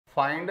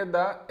Find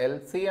the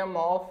LCM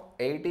of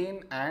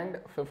 18 and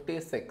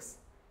 56.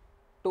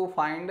 To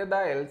find the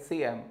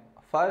LCM,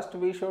 first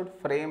we should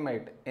frame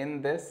it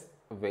in this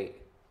way.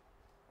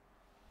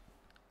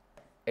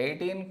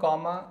 18,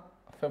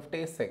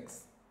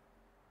 56.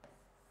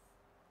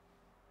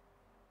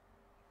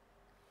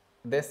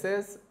 This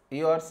is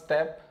your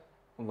step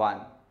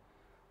 1.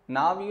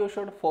 Now you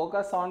should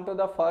focus on to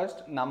the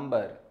first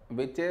number,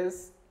 which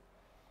is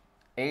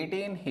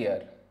 18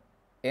 here.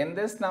 In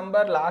this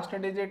number, last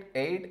digit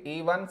 8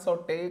 even, so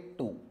take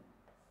 2.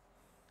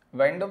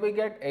 When do we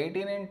get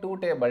 18 in 2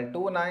 table? 2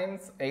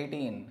 9s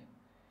 18.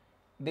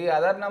 The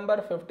other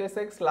number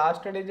 56,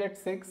 last digit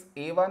 6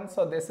 even,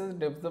 so this is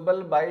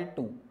divisible by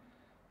 2.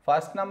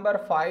 First number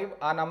 5,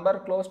 a number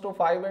close to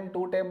 5 in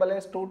 2 table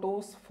is 2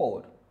 2s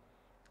 4.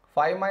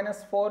 5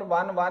 minus 4,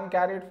 1, 1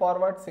 carried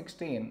forward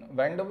 16.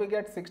 When do we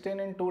get 16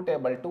 in 2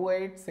 table? 2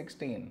 8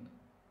 16.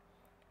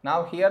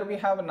 Now here we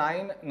have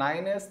 9,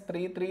 9 is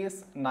 3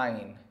 3s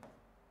 9.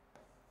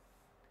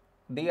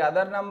 The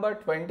other number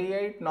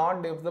 28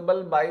 not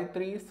divisible by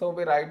 3, so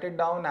we write it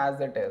down as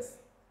it is.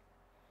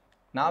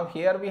 Now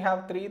here we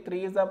have 3,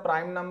 3 is a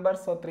prime number,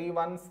 so 3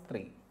 1s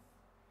 3.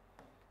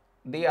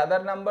 The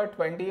other number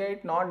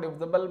 28 not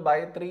divisible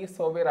by 3,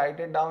 so we write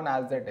it down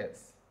as it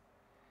is.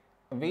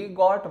 We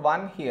got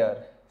 1 here,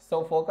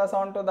 so focus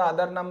on to the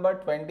other number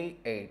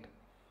 28.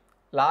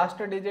 Last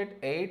digit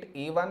 8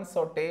 even,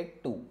 so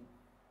take 2.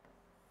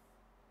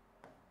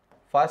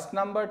 First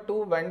number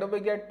 2, when do we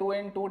get 2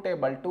 in 2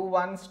 table? 2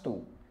 1s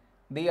 2.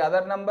 The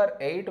other number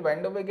 8,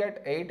 when do we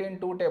get 8 in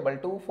 2 table?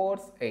 2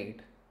 4s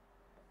 8.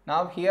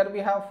 Now here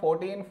we have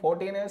 14,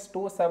 14 is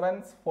 2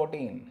 7s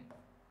 14.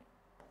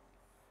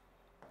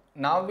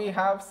 Now we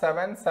have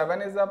 7,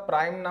 7 is a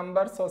prime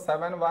number, so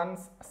 7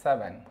 1s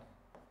 7.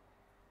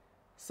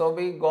 So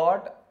we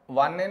got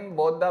 1 in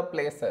both the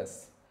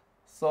places.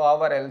 So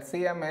our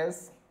LCM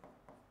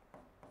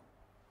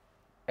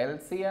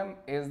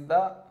is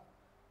the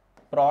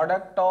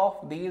product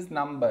of these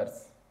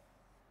numbers.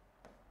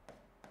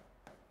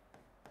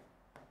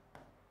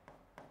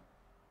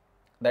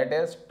 That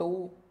is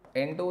 2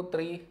 into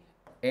 3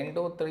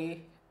 into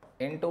 3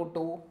 into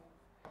 2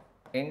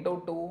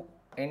 into 2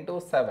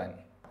 into 7.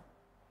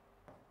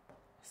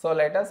 So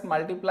let us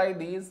multiply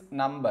these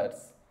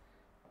numbers.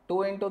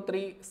 2 into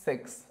 3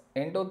 6,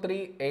 into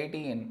 3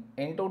 18,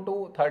 into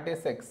 2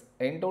 36,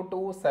 into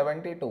 2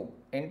 72,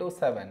 into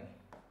 7.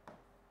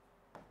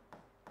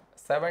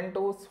 7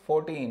 2s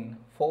 14,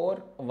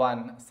 4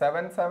 1,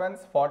 7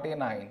 7s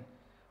 49,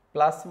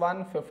 plus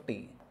 1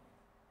 50.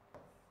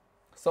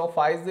 So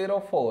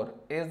 504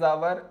 is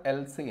our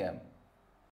LCM.